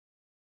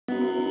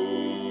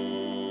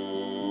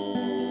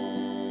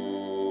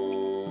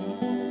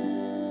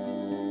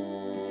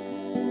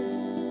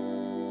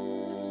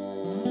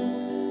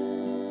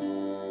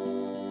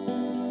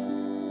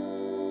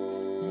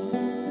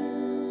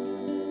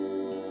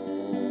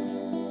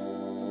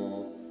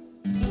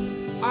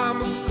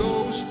I'm a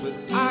ghost, but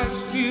I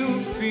still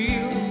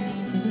feel.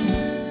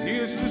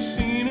 Here's the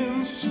scene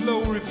in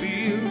slow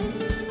reveal.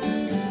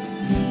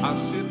 I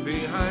sit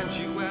behind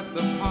you at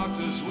the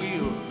potter's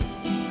wheel,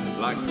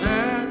 like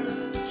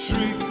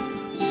Patrick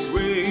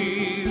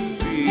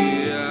Swayze.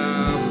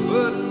 I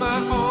put my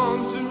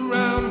arms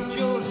around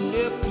your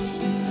hips,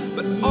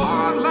 but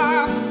all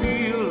I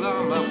feel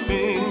are my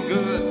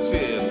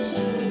fingertips.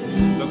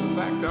 The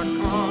fact I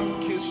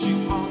can't kiss you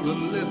on the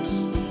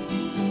lips,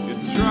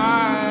 it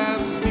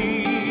drives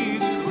me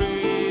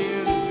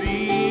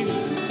crazy.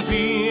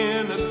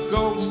 Being a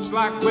ghost's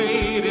like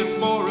waiting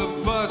for a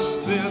bus.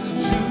 There's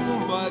too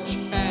much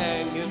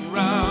hanging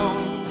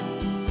round.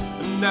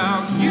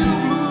 Now you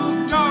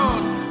moved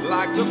on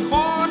like the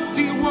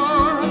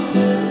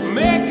 41,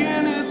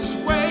 making its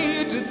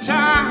way to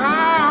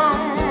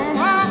town.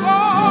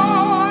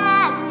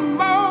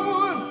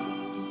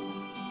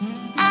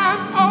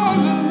 I'm all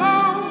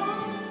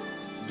alone.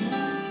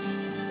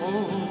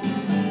 Oh.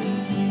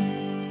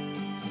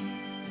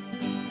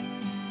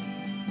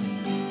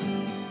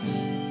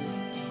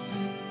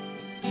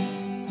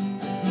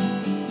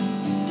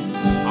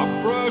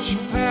 I brush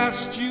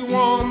past you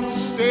on the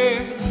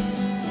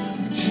stairs,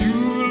 but you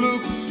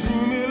look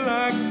through me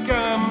like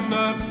I'm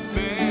not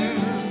there.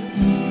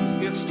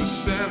 It's the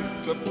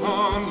scent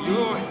upon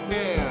your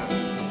hair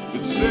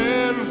that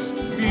sends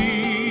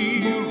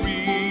me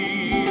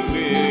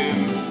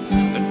reeling.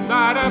 The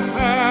night I've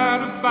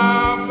had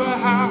about the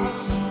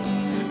house,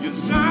 your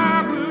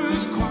sigh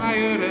was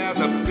quiet as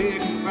a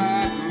big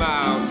fat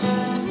mouse.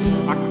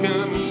 I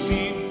can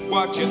see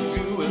what you're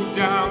doing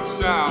down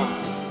south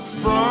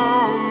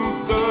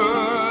from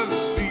the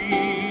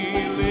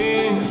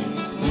ceiling.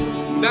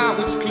 Now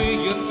it's clear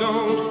you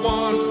don't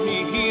want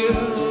me here.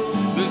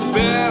 There's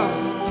bell,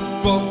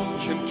 book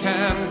and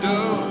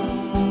candle,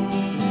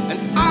 and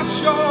I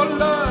sure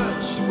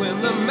lunch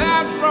when the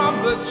man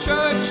from the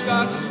church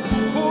starts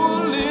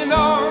pulling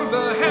on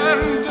the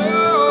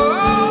handle.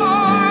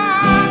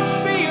 I'll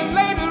see you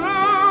later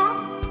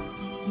on.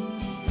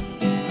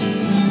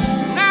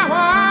 Now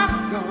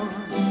I'm gone.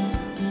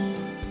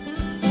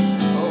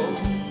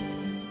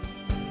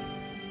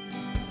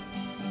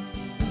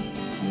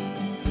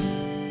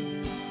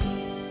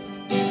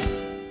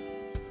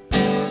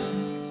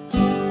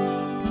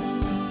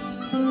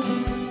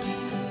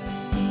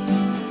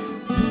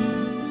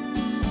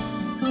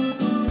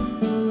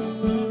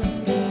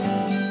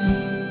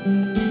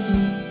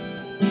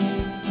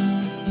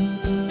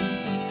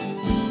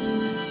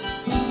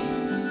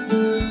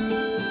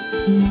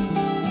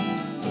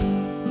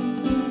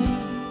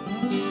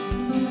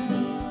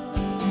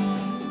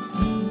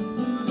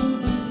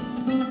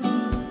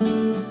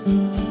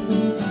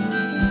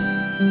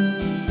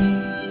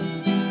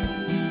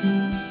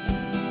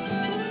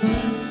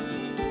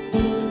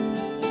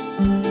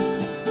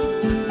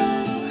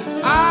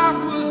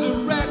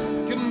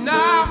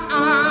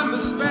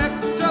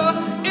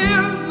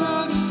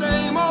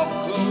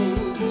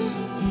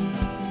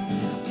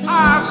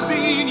 I've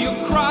seen you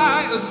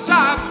cry as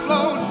I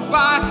float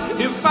by.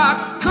 If I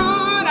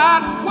could,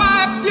 I'd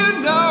wipe your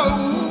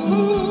nose.